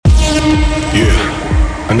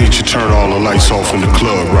Yeah, I need you to turn all the lights off in the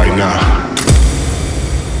club right now.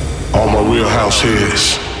 All my real house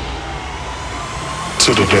heads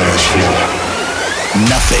to the dance floor.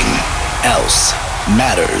 Nothing else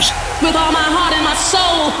matters. With all my heart and my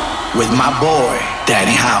soul. With my boy,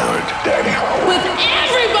 Danny Howard. With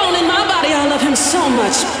every bone in my body, I love him so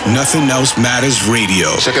much. Nothing Else Matters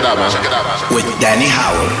Radio. Check it out, man. With Danny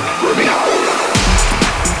Howard.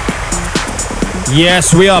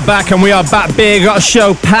 Yes, we are back, and we are back big. Got a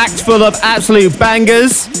show packed full of absolute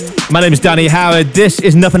bangers. My name is Danny Howard. This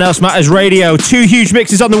is Nothing Else Matters Radio. 2 huge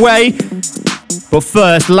mixes on the way. But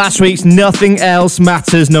first, last week's Nothing Else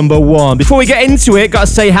Matters #1. Before we get into it, gotta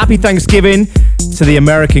say happy Thanksgiving to the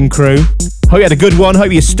American crew. Hope you had a good one,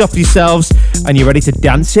 hope you stuffed yourselves, and you're ready to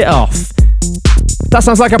dance it off. That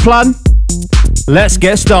sounds like a plan. Let's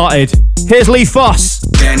get started. Here's Lee Foss.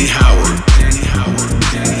 Danny Howard.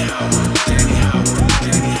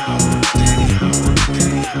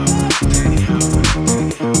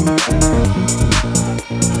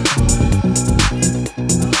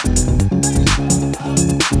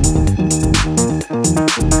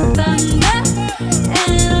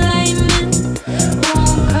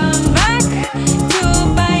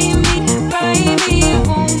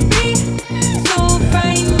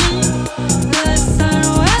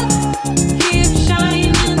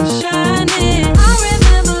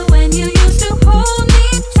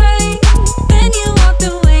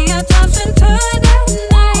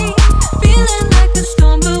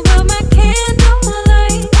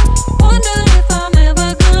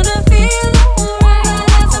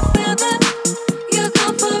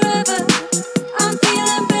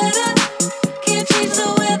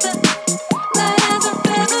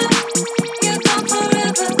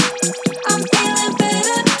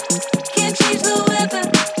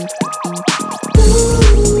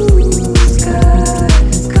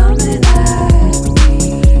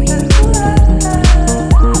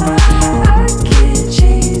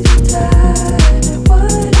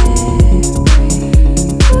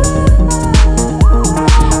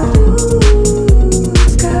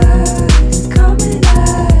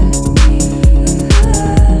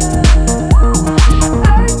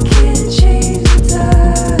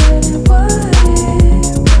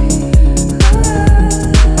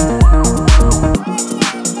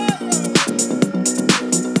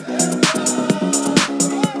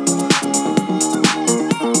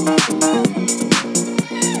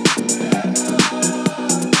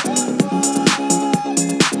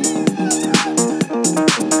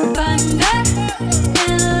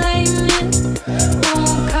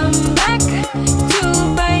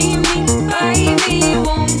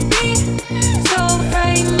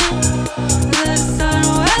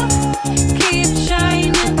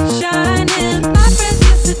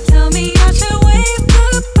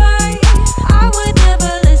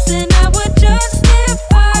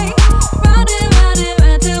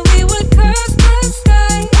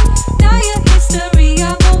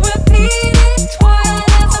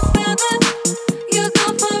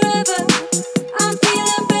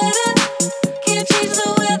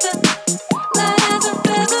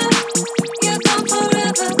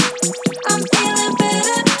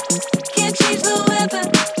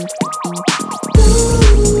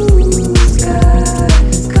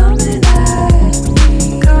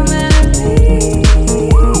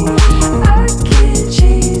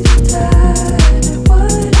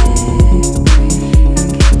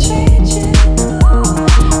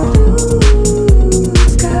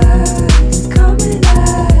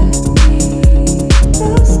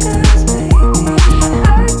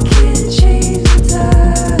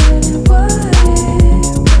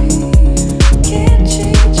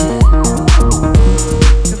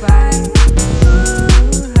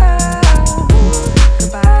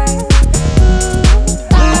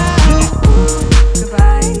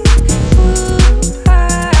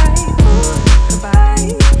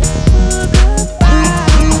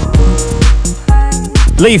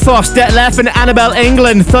 Lee Foss, Detlef and Annabelle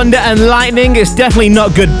England, Thunder and Lightning. It's definitely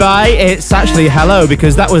not goodbye, it's actually hello,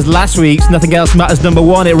 because that was last week's Nothing Else Matters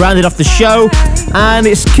 #1. It rounded off the show, and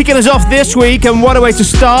it's kicking us off this week, and what a way to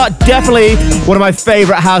start. Definitely one of my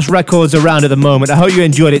favourite house records around at the moment. I hope you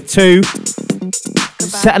enjoyed it too.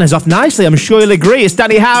 Setting us off nicely, I'm sure you'll agree. It's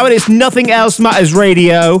Danny Howard, it's Nothing Else Matters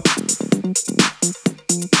Radio.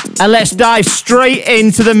 And let's dive straight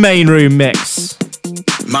into the main room mix.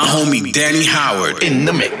 My homie Danny Howard in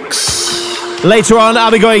the mix. Later on,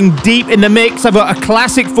 I'll be going deep in the mix. I've got a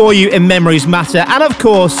classic for you in Memories Matter. And of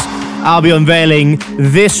course, I'll be unveiling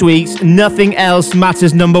this week's Nothing Else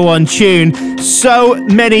Matters #1 tune. So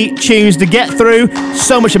many tunes to get through,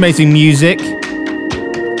 so much amazing music.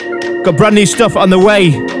 Got brand new stuff on the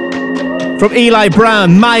way from Eli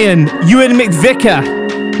Brown, Mayan, Ewan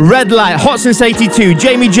McVicker, Red Light, Hot Since 82,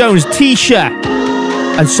 Jamie Jones, Tisha,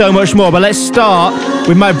 and so much more. But let's start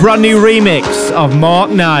with my brand new remix of Mark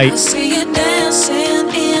Knight. I see you dancing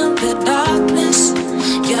in the darkness.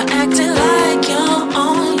 You're acting like you're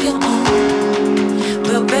on your own.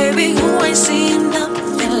 But baby, you ain't seen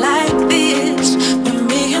nothing like this. With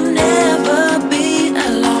me, you'll never be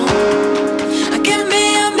alone. Give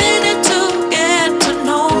me a minute to get to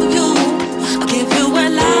know you. I'll give you a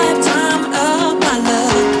lifetime of my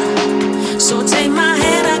love. So take my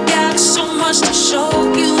hand, I got so much to show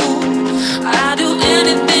you. I'll do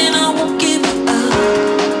anything, I won't give you up.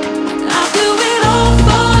 I'll do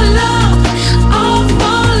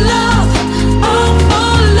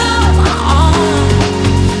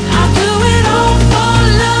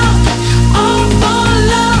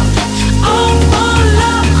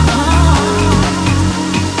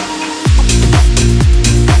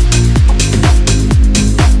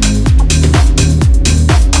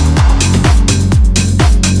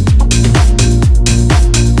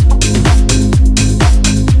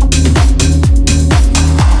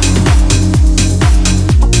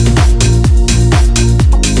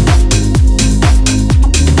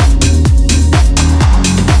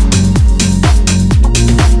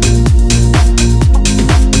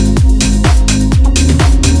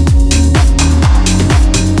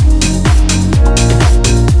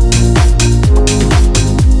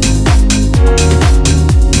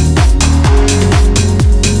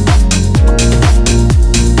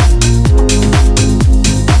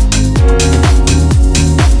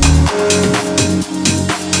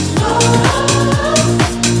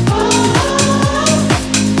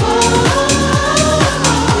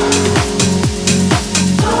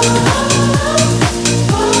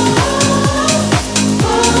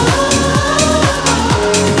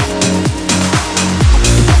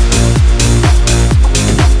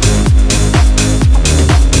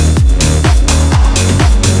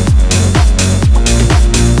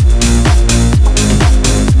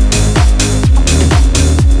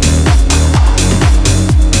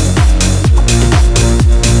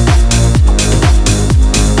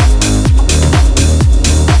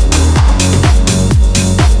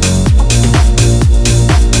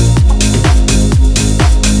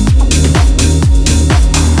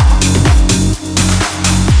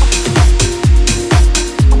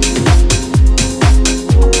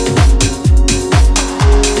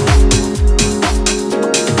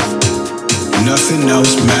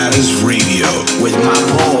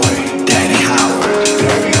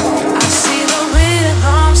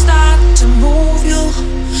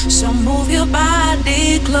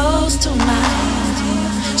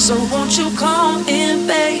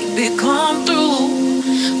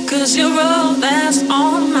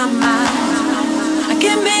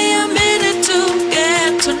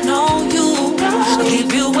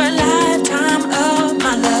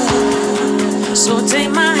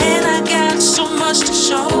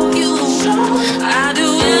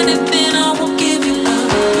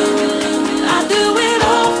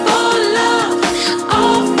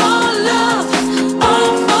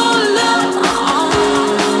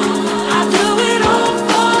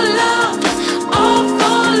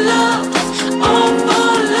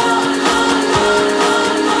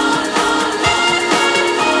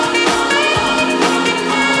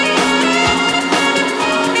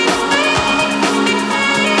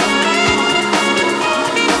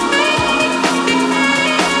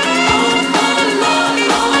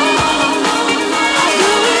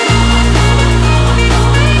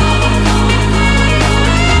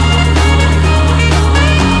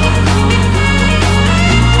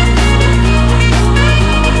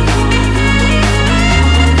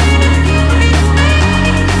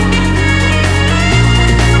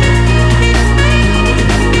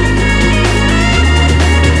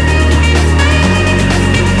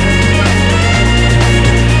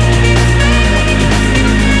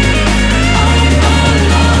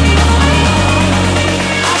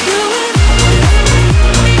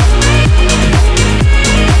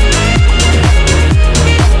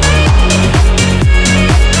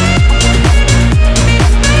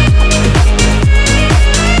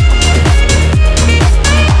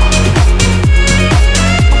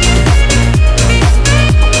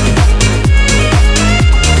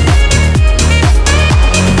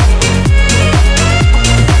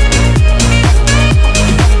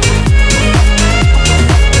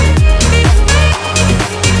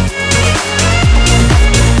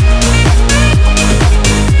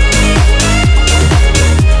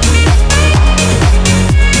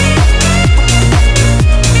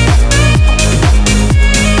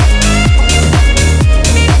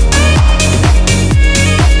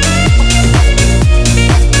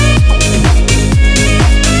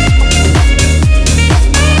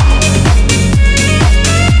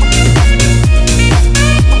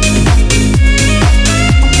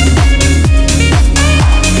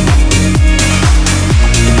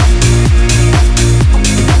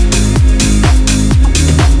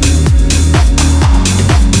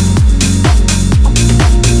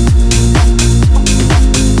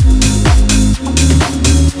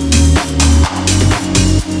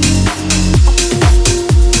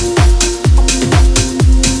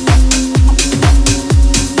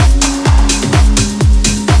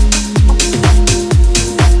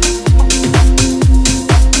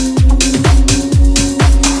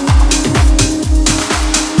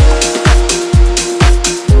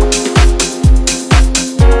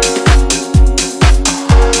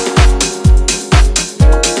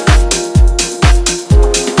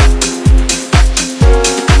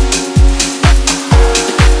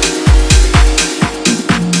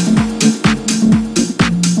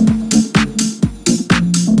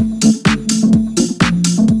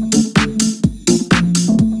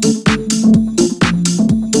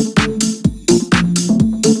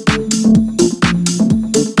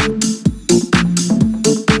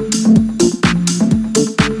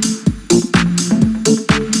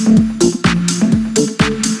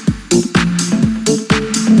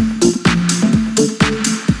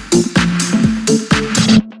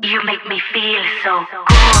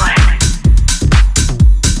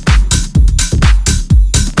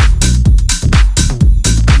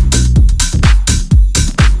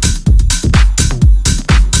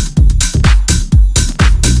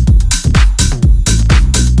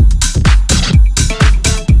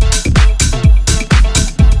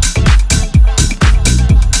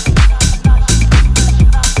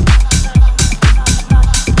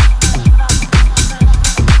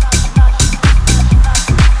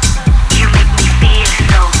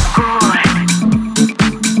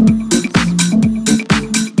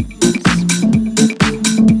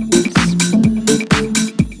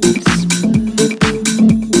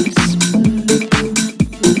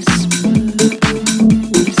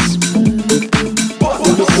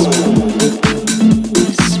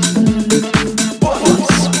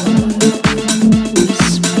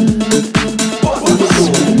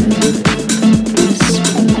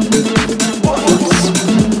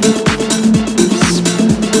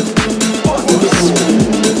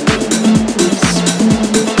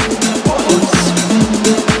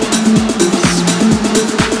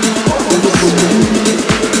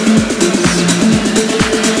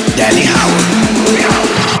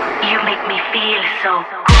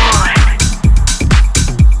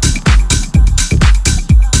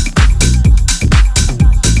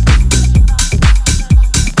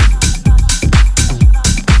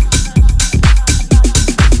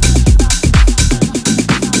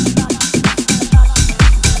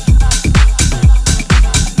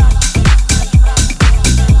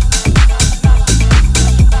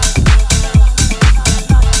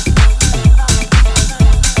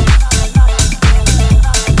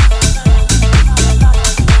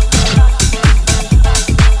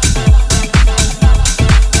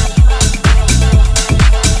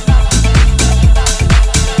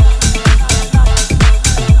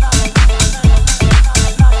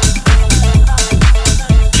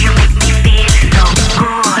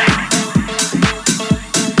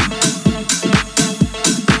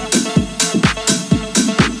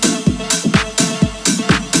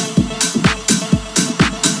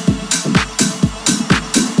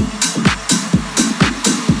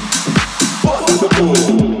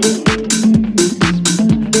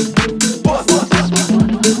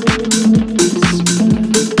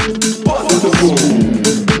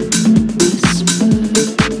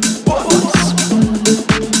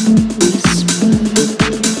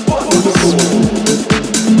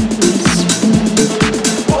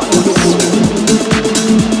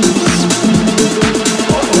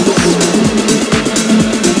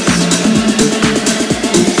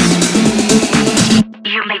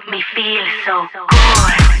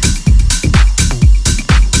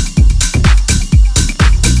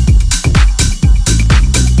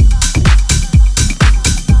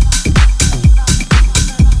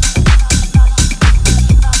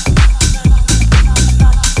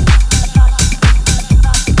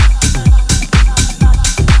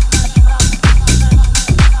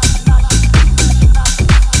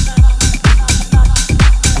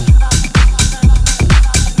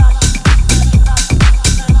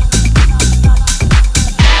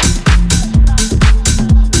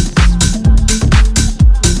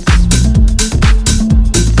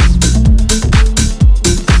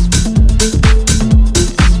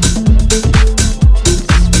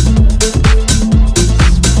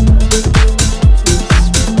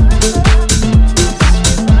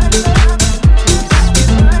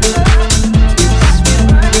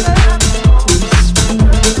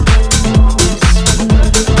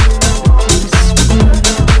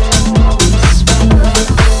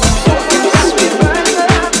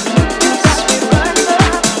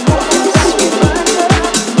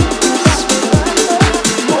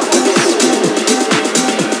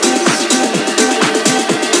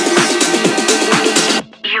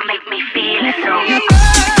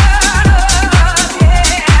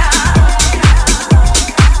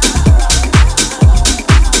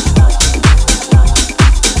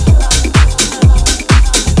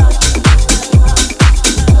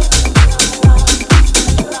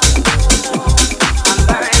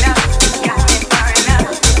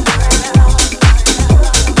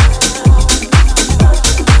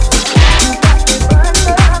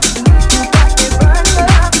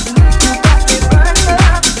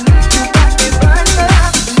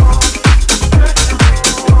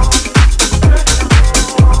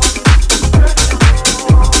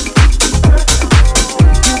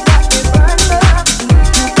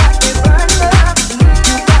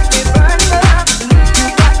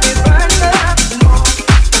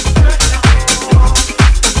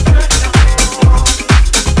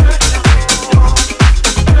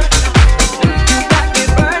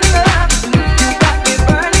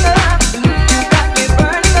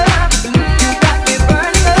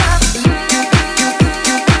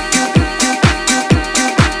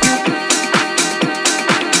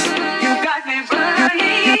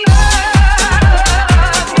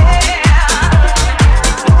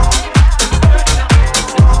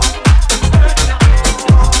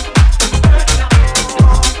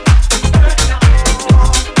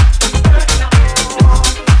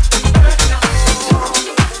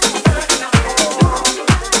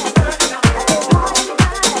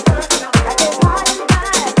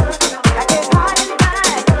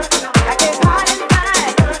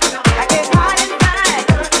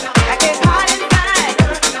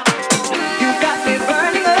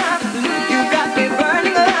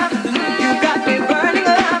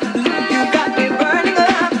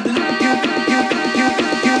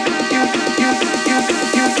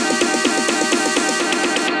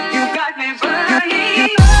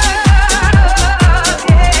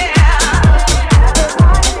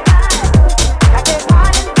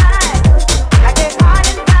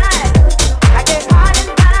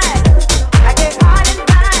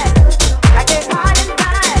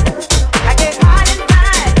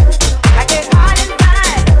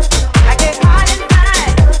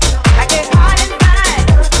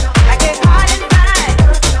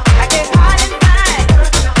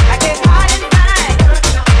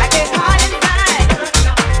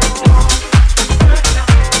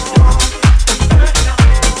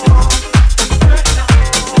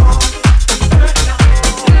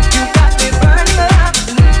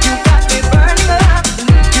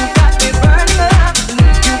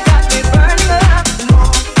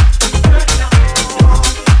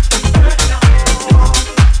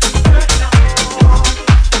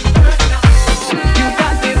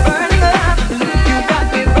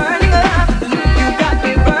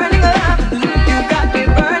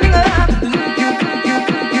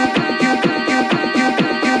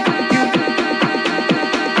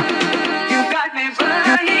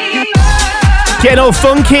Getting all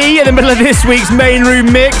funky in the middle of this week's main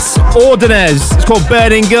room mix, Ordinez. It's called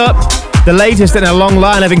Burning Up. The latest in a long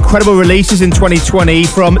line of incredible releases in 2020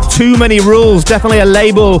 from Too Many Rules. Definitely a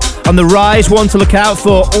label on the rise, one to look out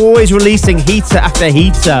for. Always releasing heater after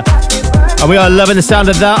heater. And we are loving the sound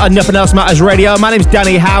of that on Nothing Else Matters Radio. My name's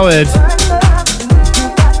Danny Howard.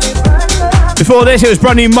 Before this, it was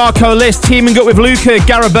brand new Marco List teaming up with Luca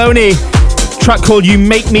Garaboni. Track called You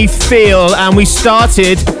Make Me Feel. And we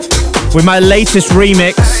started with my latest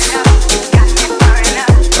remix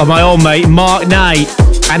of my old mate Mark Knight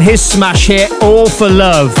and his smash hit All For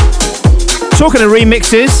Love. Talking of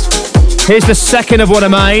remixes, here's the second of one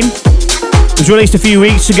of mine. It was released a few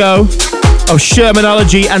weeks ago, of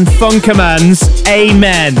Shermanology and Funkerman's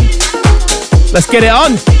Amen. Let's get it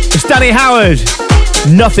on. It's Danny Howard,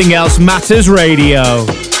 Nothing Else Matters Radio.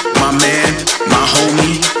 My man, my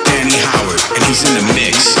homie, Danny Howard, and he's in the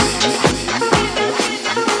mix.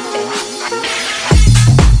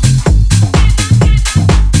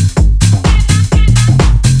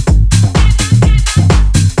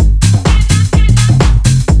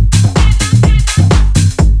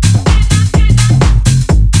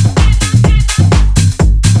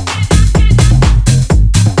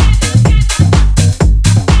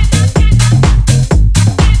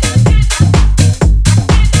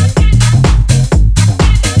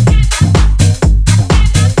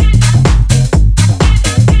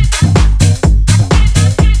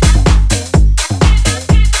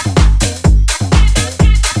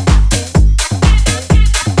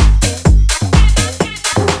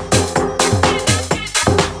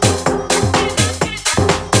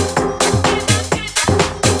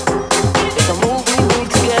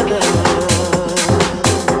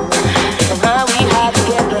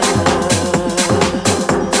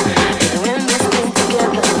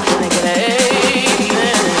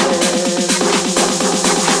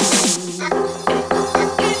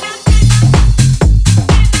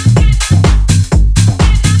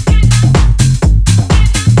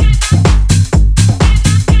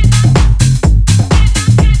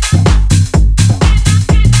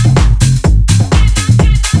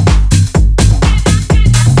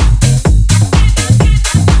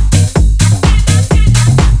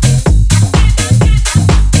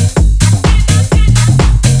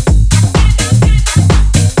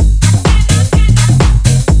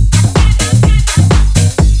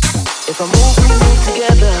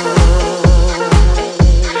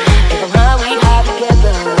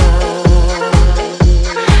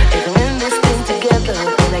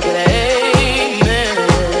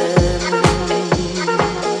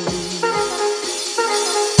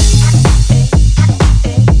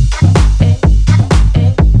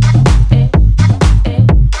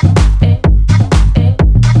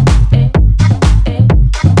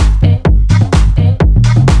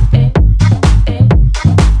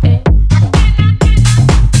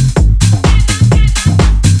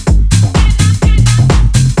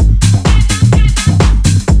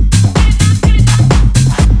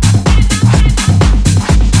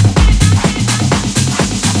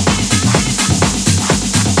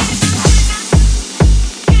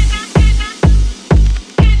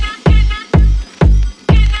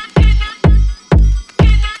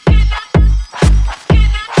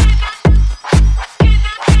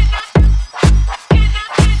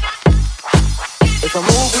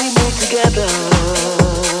 Together.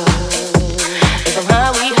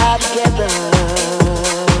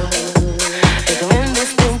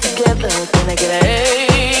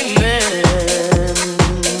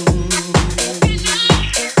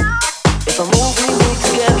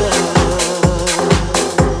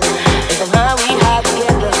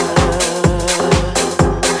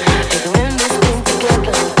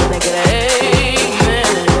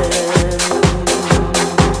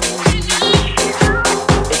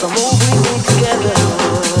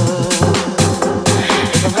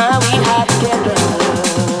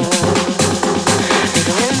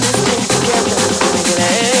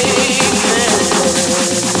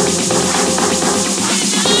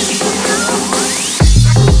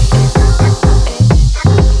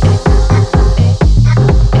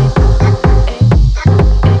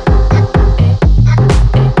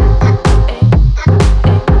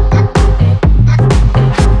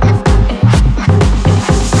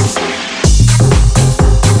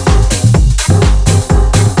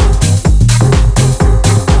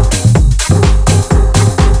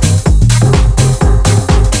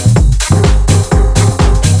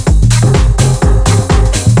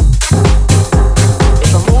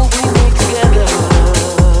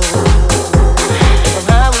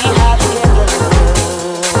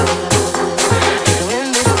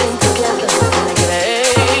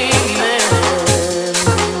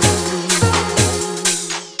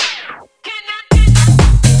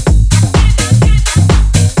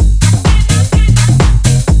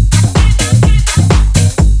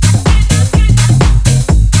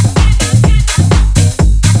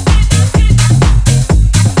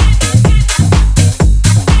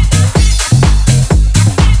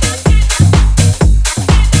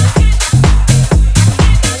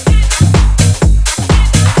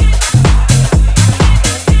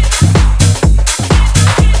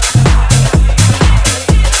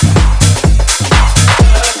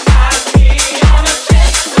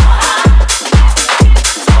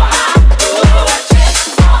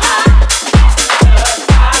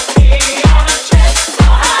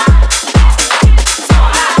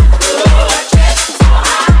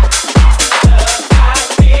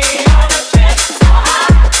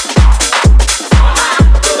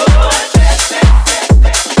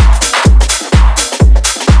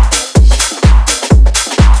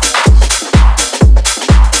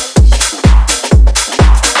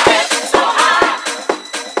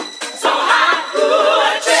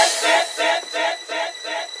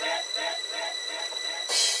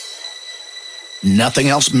 Nothing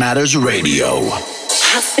Else Matters Radio.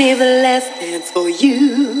 I saved the last dance for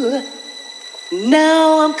you.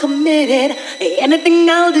 Now I'm committed. Anything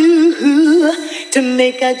I'll do to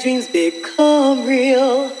make our dreams become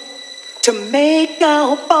real. To make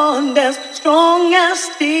our bond as strong as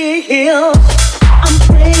steel. I'm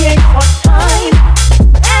praying for time.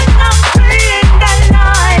 And I'm praying that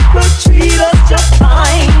life will treat us just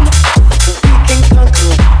fine. We can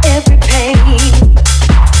conquer every pain.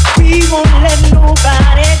 We won't let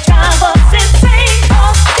nobody drive us insane.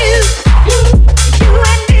 'Cause you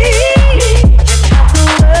and me can have the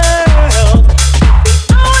world. We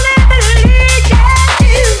only believe that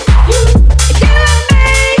you and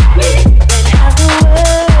me can have the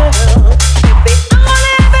world. We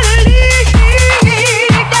only believe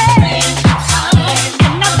that.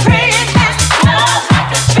 And I'm praying that love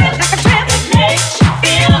like a trip that makes you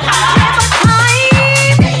feel high.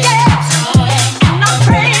 And I'm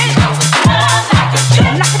praying love like a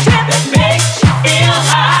trip that makes you feel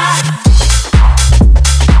high.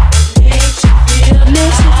 Makes you feel high.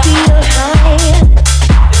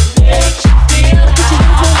 Makes you feel high. Makes you feel high.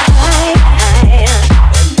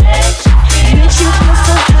 Makes you feel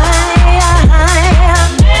so high.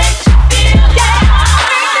 Makes you feel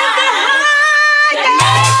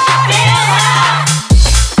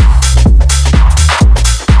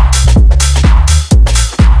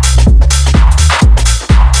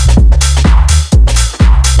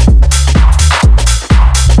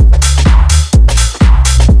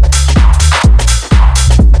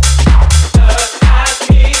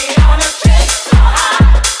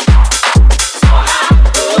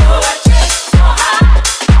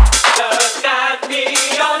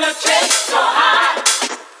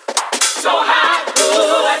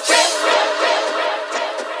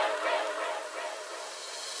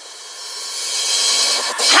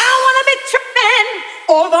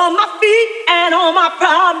over my feet and all my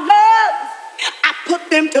problems. I put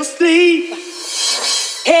them to sleep.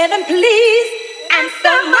 Heaven, please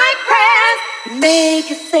answer my prayers.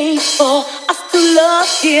 Make it safe for us to love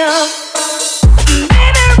here.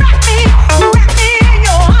 Baby, rock me in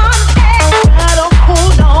your arms and try to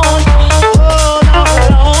hold on.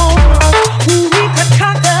 We could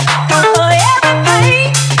conquer every pain.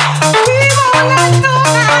 We won't let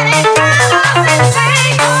nobody drive us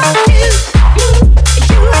insane.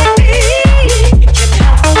 You and me can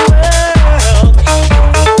have the world.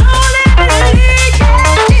 Only believe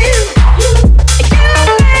that you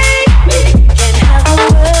and me can have the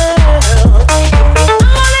world.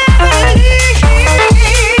 Only believe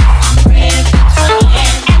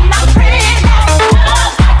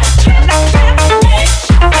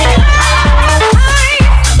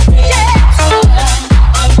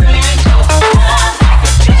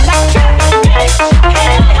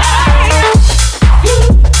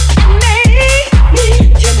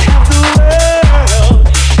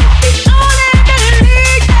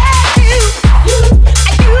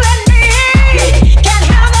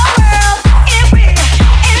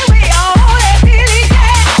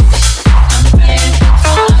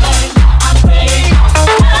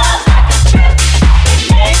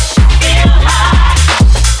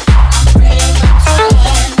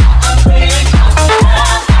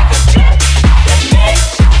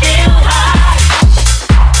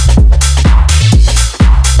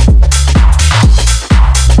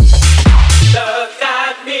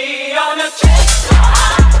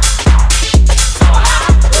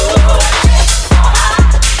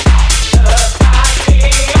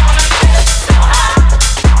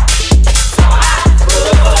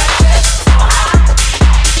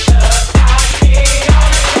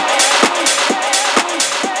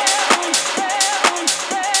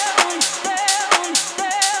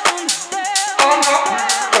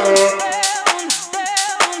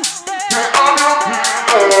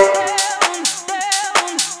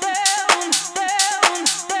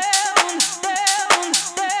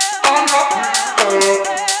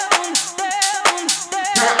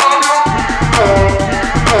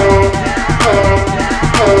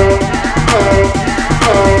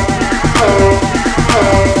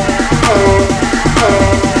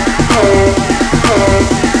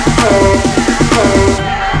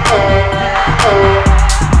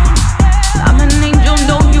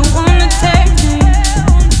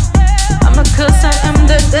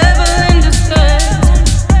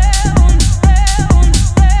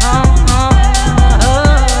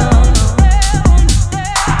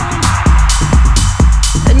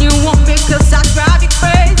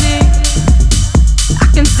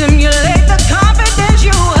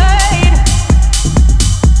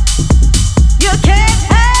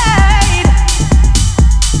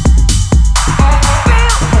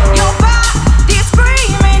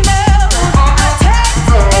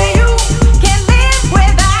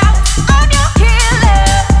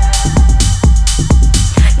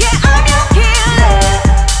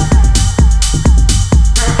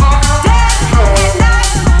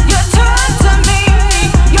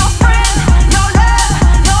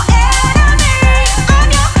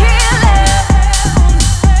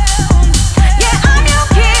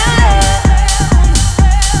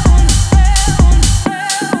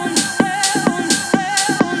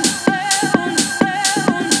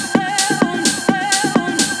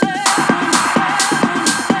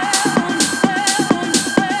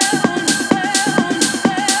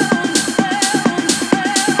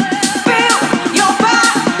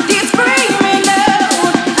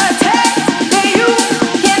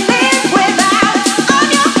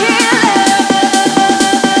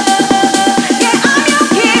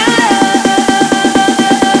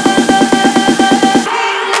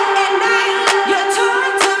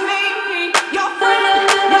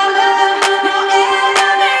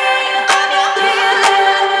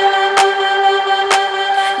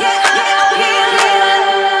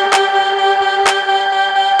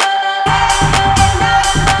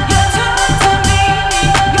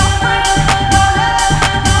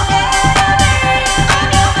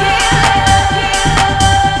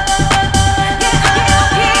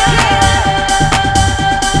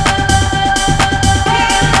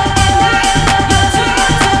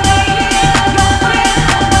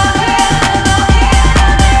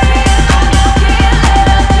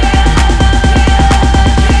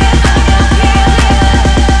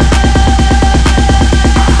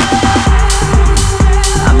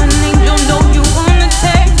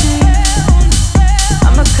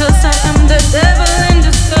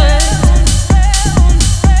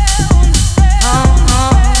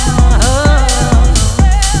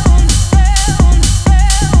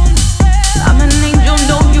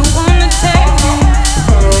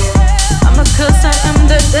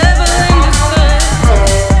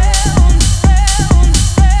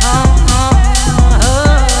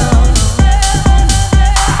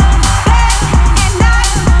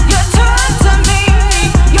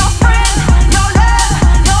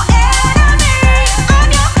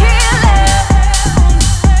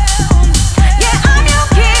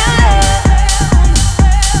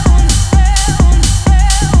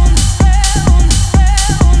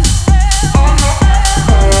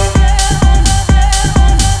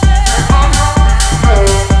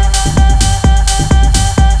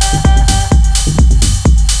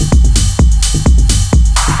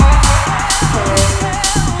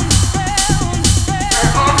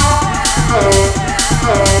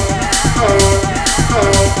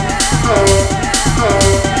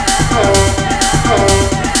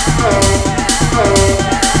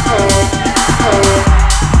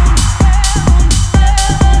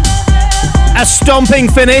stomping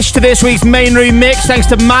finish to this week's main room mix, thanks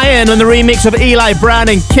to Mayan on the remix of Eli Brown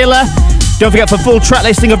and Killer. Don't forget, for full track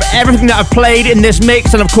listing of everything that I've played in this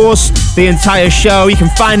mix, and of course the entire show, you can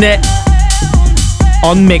find it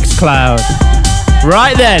on Mixcloud.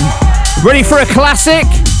 Right then, ready for a classic?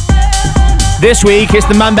 This week it's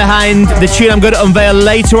the man behind the tune I'm going to unveil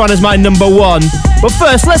later on as my number one. But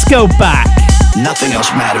first, let's go back. Nothing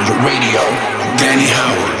Else Matters Radio. Danny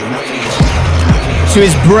Howard. To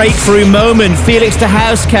his breakthrough moment, Felix the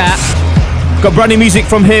Housecat. Got brand new music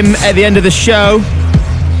from him at the end of the show.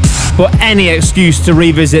 But any excuse to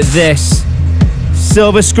revisit this.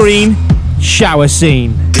 Silver Screen, Shower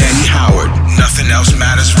Scene. Danny Howard. Nothing Else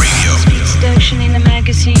Matters Radio. Seduction in the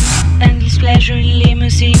magazine, endless pleasure in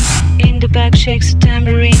limousine. In the back shakes a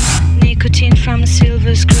tambourine, nicotine from a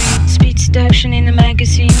silver screen. Speed seduction in the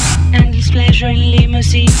magazine, endless pleasure in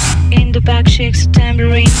limousine. In the back shakes a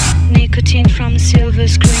tambourine, nicotine from a silver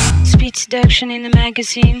screen. Speed seduction in the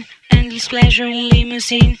magazine, endless pleasure in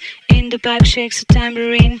limousine. In the back shakes a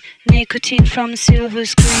tambourine, nicotine from a silver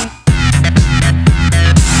screen.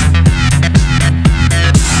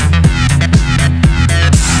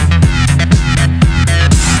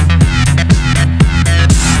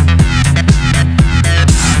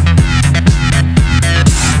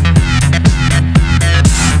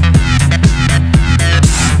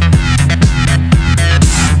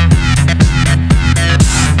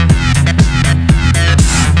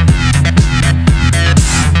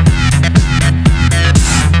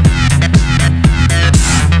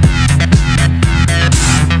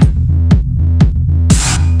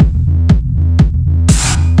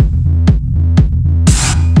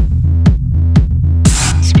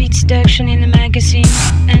 Seduction in the magazine,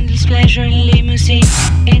 endless pleasure in limousine.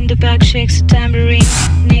 In the back shakes a tambourine,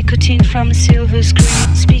 nicotine from a silver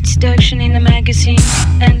screen. Speed seduction in the magazine,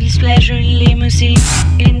 endless pleasure in limousine.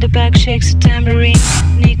 In the back shakes a tambourine,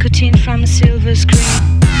 nicotine from a silver screen.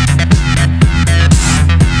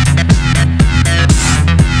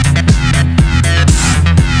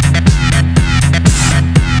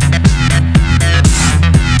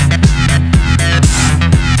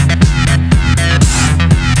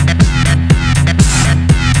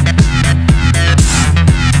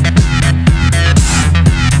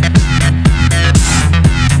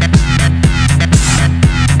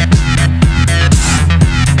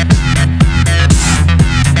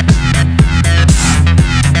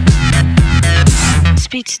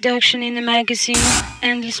 Seduction in the magazine,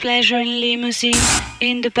 endless pleasure in limousine.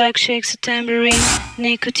 In the back shakes a tambourine,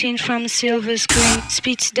 nicotine from a silver screen.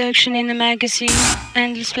 Speed seduction in the magazine,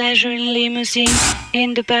 endless pleasure in limousine.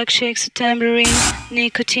 In the back shakes a tambourine,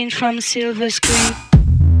 nicotine from a silver screen.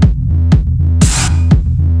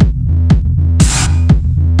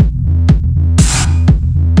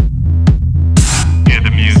 Hear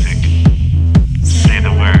the music, say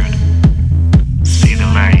the word, see the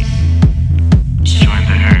light. Join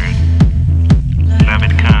the herd. Love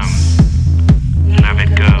it comes, love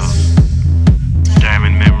it goes.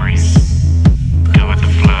 Diamond memories, go with the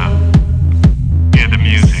flow. Hear the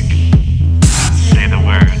music, say the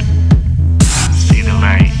word, see the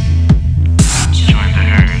light. Join the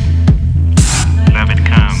herd. Love it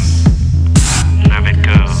comes, love it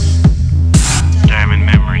goes. Diamond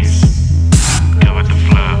memories, go with the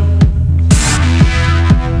flow.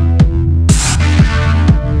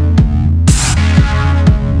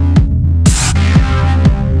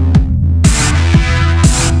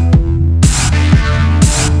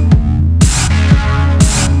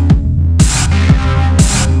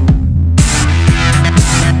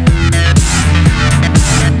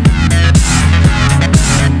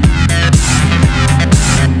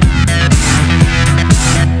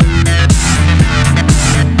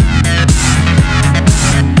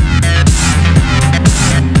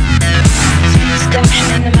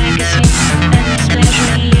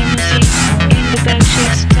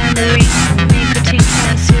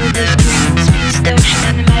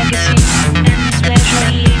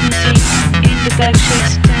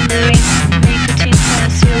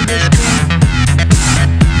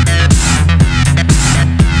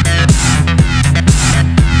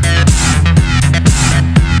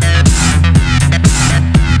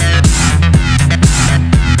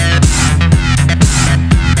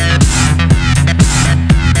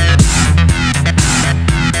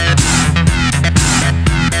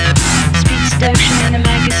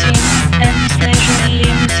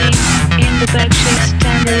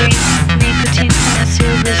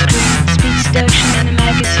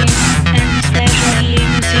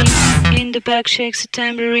 Shakes a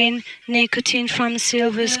tambourine, nicotine from a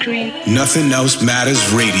silver screen. Nothing Else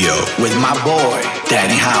Matters Radio with my boy,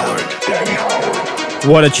 Danny Howard. Danny Howard.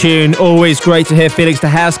 What a tune. Always great to hear Felix the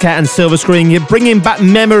Housecat and Silver Screen. You're bringing back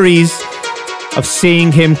memories of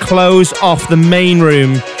seeing him close off the main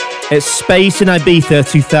room at Space in Ibiza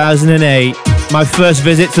 2008. My first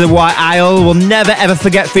visit to the White Isle. Will never ever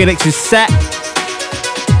forget Felix's set.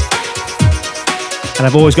 And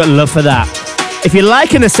I've always got love for that. If you're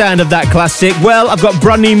liking the sound of that classic, well, I've got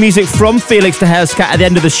brand new music from Felix the Housecat at the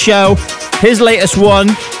end of the show. His latest one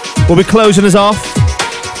will be closing us off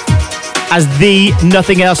as the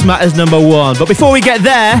Nothing Else Matters #1. But before we get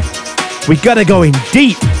there, we gotta go in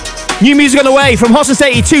deep. New music on the way from Hossus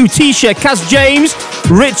 82, Tisha, Cass James,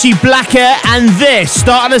 Richie Blacker, and this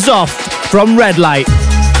starting us off from Red Light.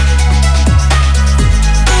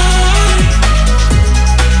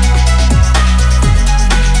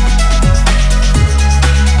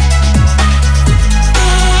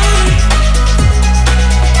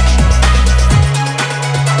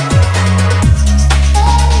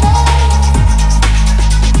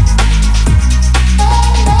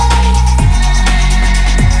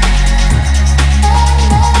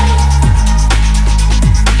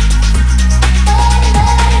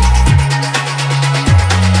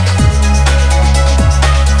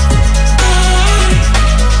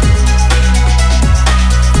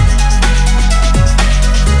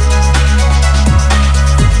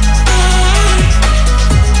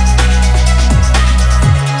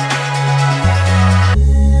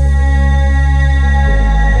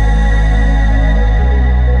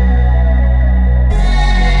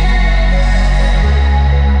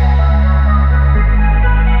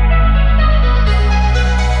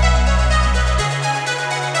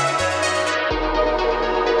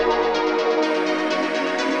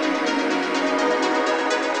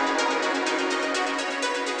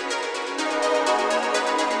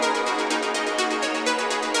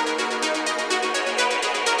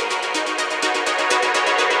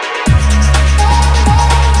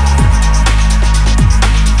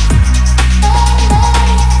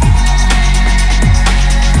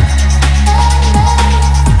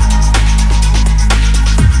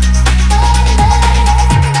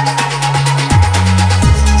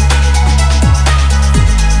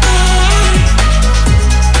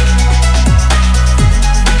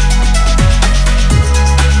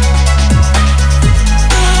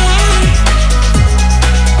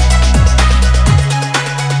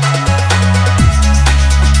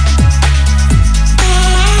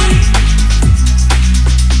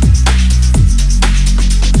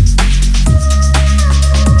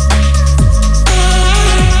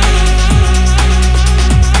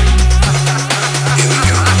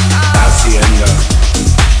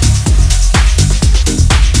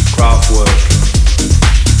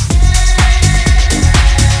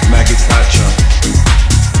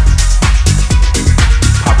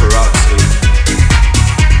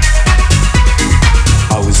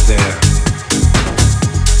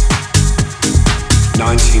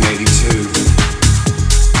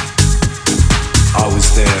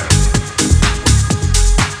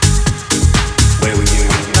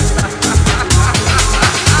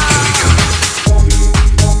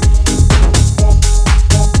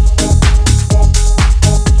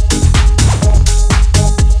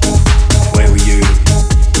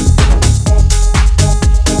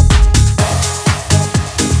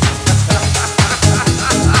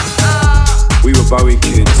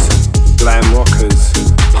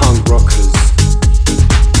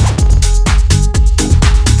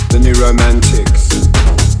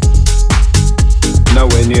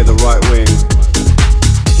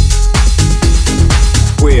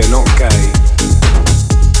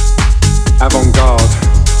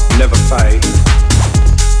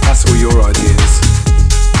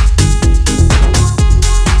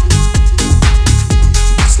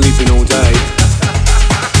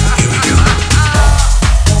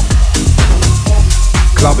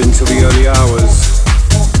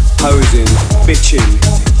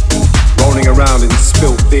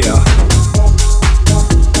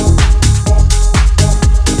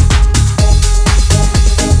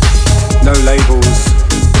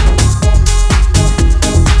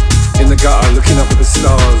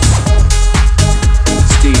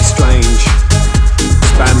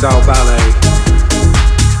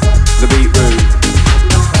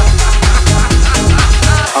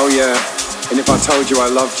 I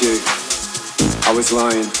loved you. I was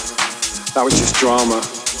lying. That was just drama.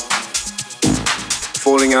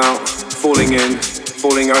 Falling out, falling in,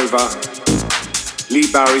 falling over.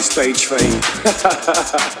 Lee Barry stage fame.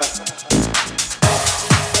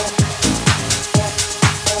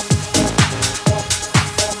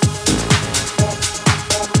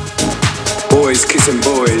 Boys kissing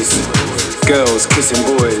boys, girls kissing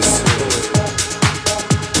boys.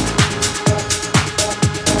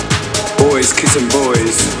 Boys kissing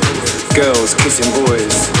boys, girls kissing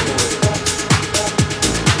boys.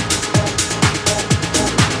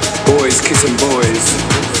 Boys kissing boys,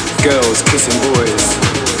 girls kissing boys.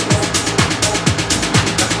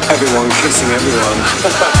 Everyone kissing everyone.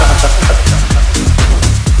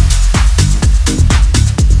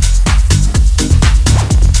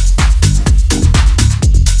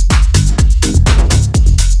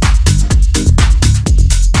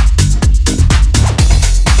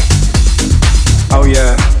 Oh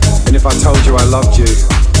yeah, and if I told you I loved you,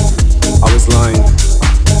 I was lying.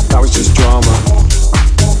 That was just drama.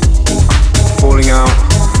 Falling out,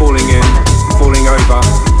 falling in, falling over.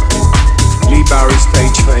 Lee Barry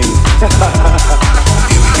stage fame.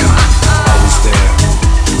 Here we go. I was there.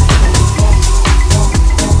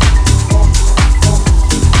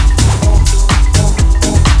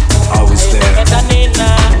 I was there.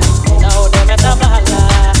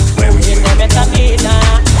 Where were you?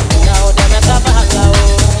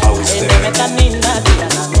 I was there.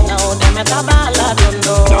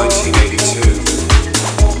 1982.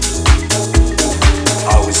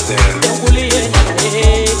 I was there.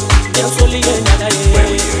 Where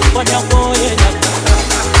were you?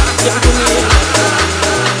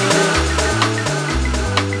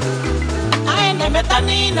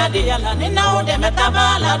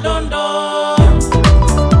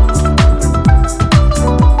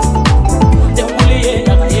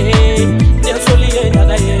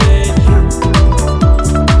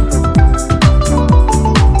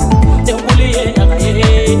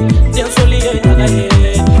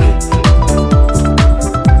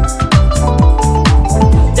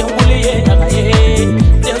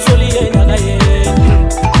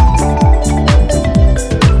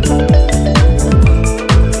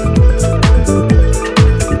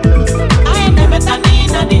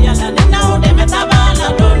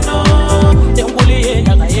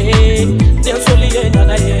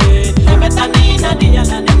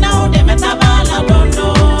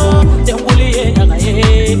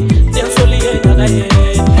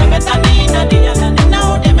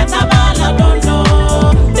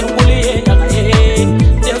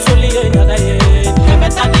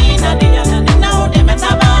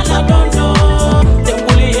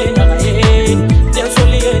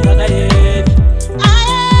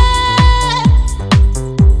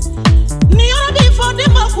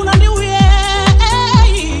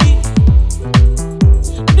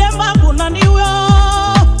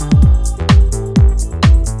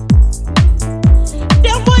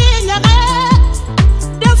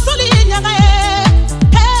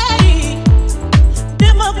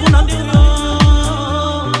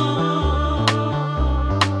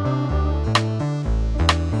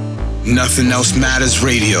 Nothing Else Matters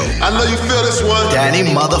Radio. I know you feel this one. Danny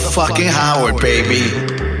motherfucking Howard, baby.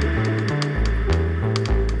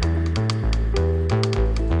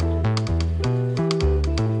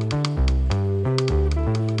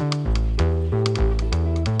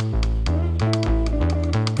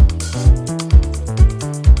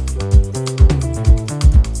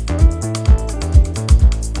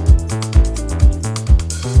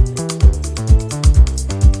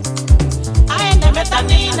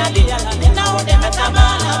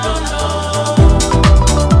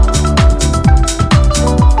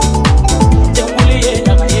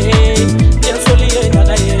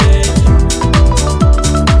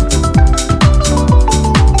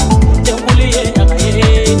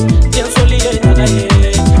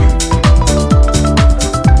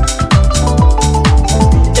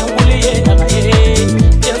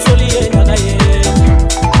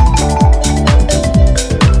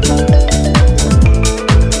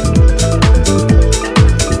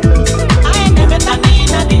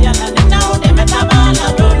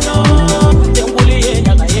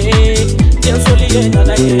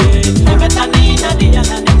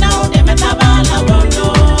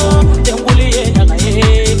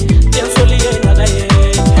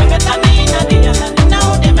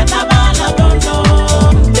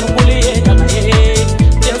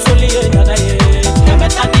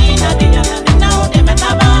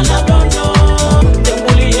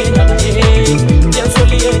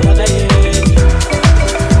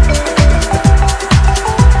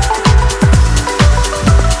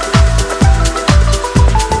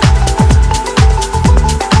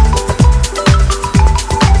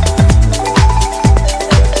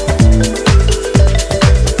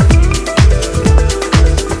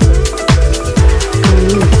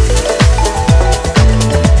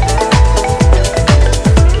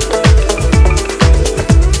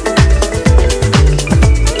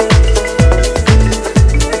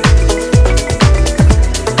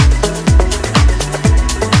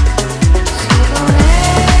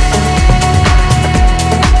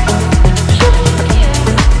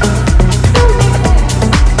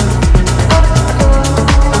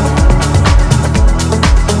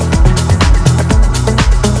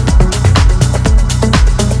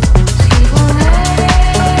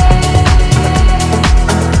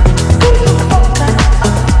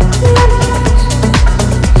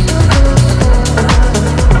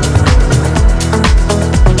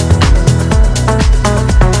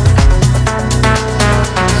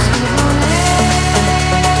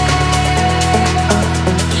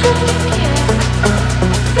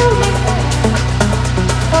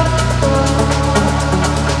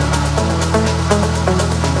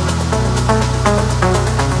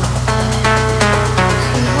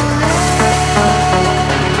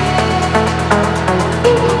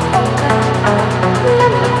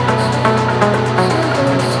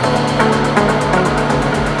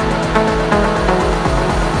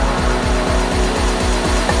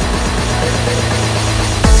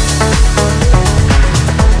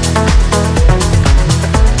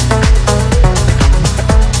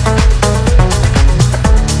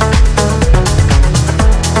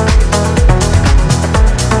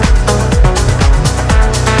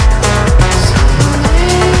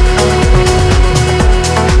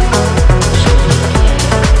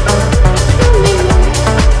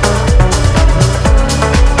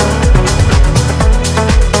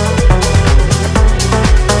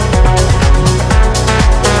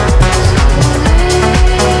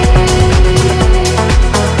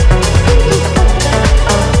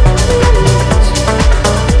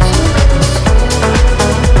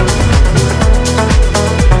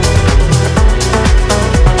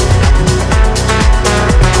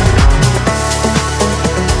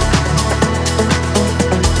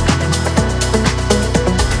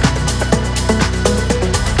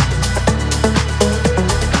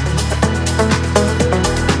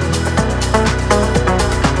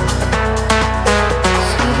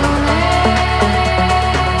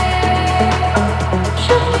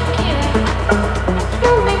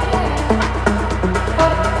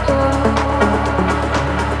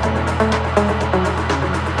 No.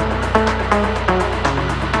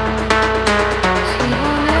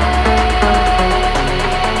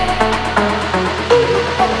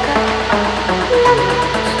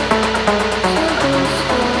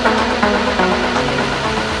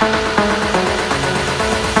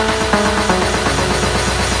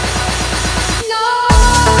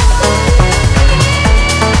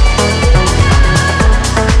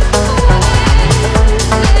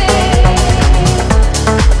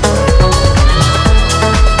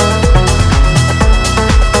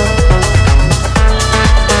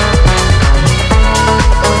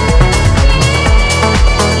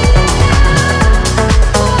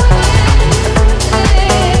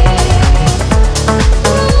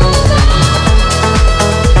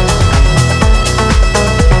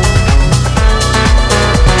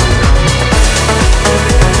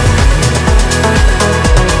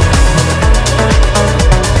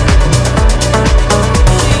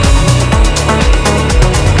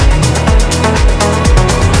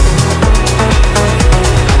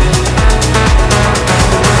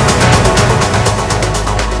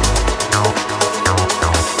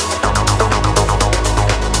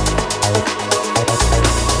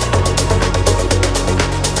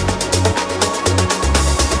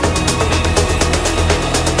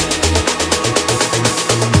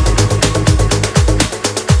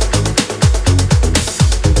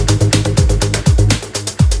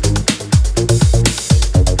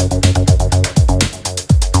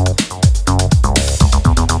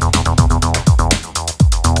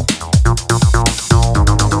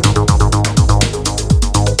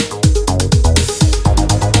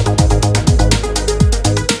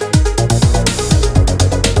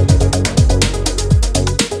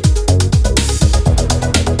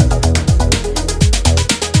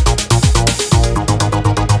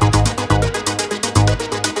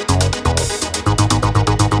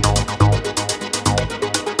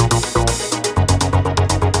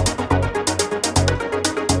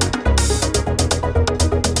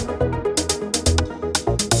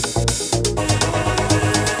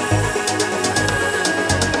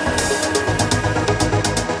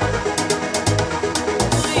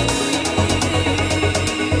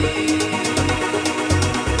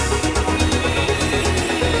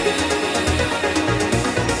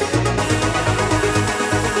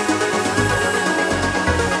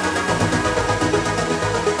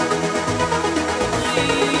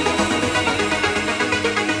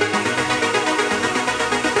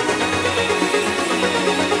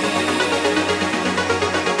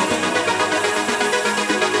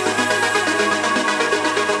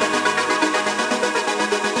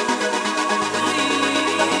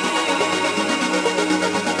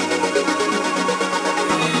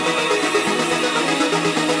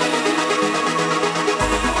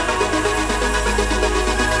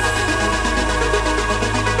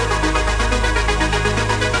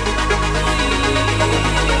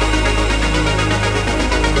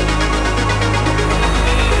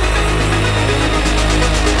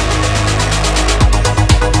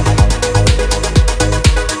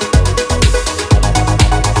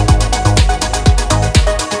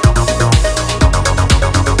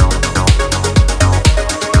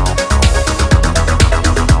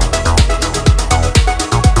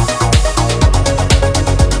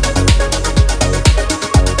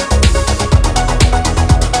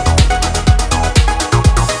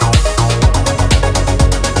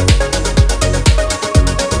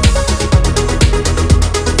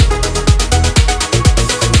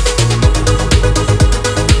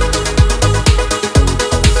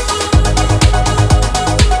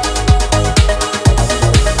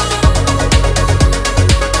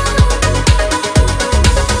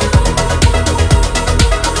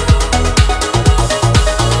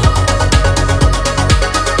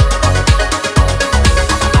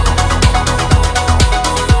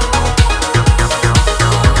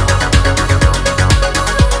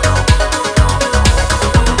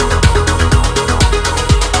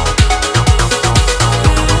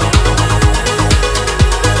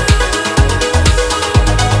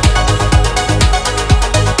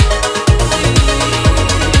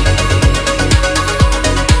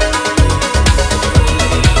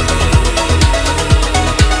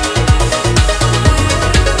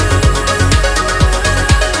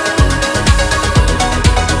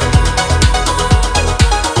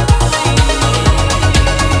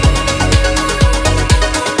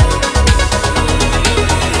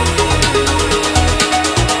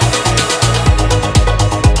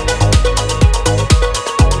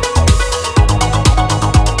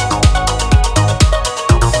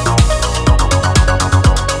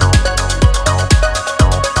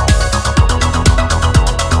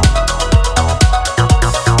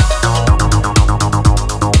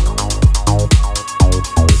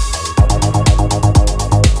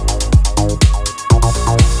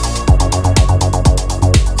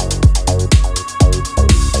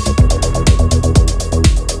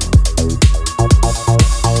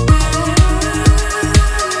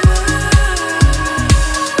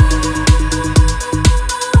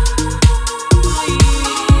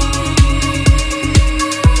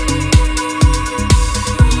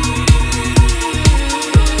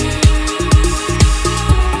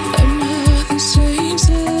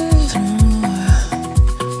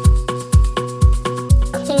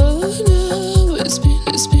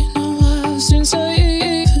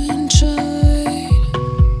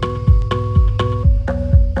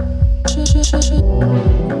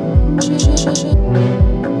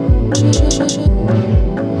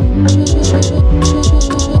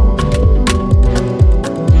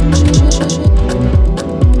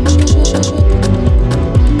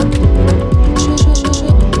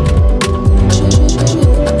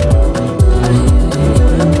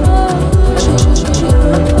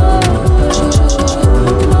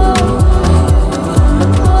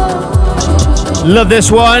 Love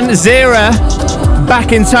this one. Zera,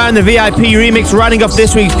 Back in Time, the VIP remix, running off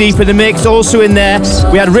this week's Deep in the Mix. Also in there,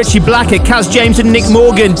 we had Richie Blacker, Kaz Jameson, Nick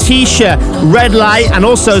Morgan, Tisha, Red Light, and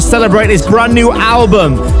also celebrating his brand new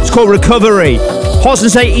album. It's called Recovery.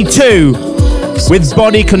 Horsens 82 with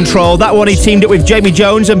Body Control. That one he teamed up with Jamie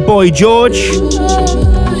Jones and Boy George.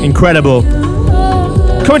 Incredible.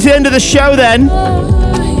 Coming to the end of the show then.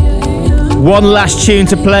 One last tune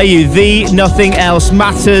to play you. The Nothing Else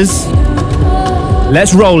Matters.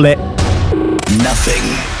 Let's roll it. Nothing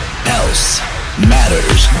else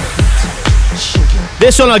matters.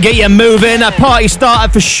 This one will get you moving. A party starter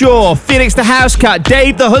for sure. Felix the House Cat,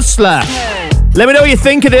 Dave the Hustler. Let me know what you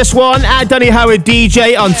think of this one. At Danny Howard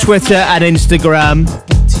DJ on Twitter and Instagram.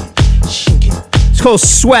 It's called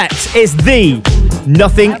Sweat. It's the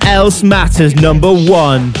Nothing Else Matters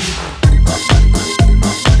 #1.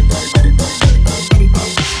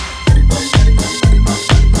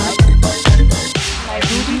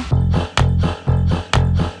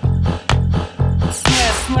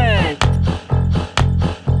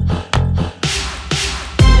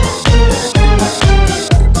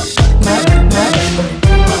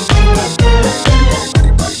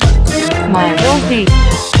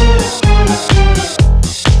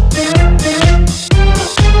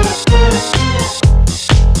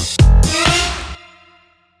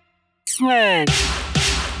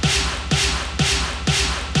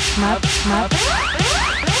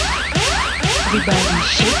 Everybody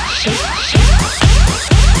shake, shake, shake.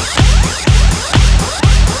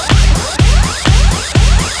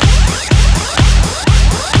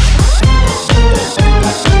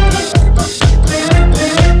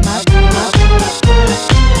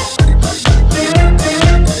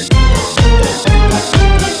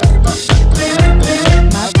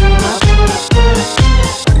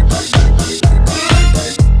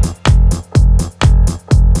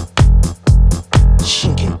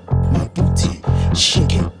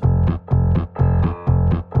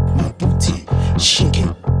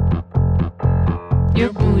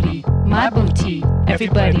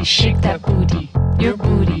 Everybody shake that booty, your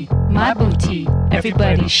booty, my booty.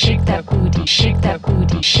 Everybody shake that booty, shake that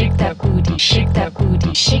booty, shake that booty, shake that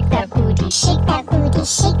booty, shake that booty, shake that booty,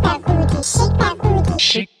 shake that booty, shake that booty,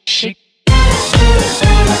 shake, shake.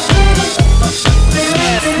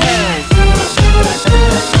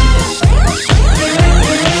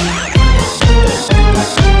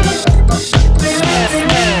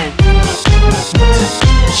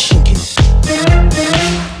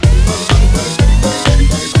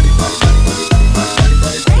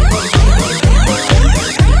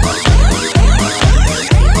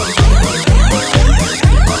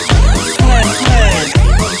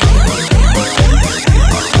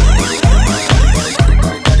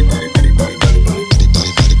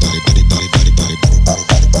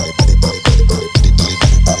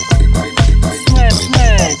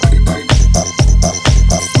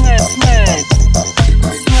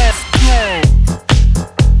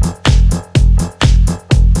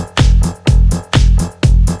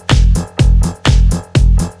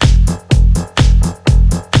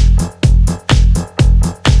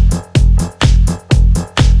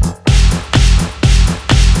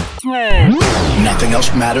 Nothing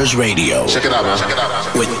Else Matters Radio. Check it out, man. Check it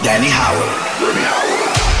out. With Danny Howard.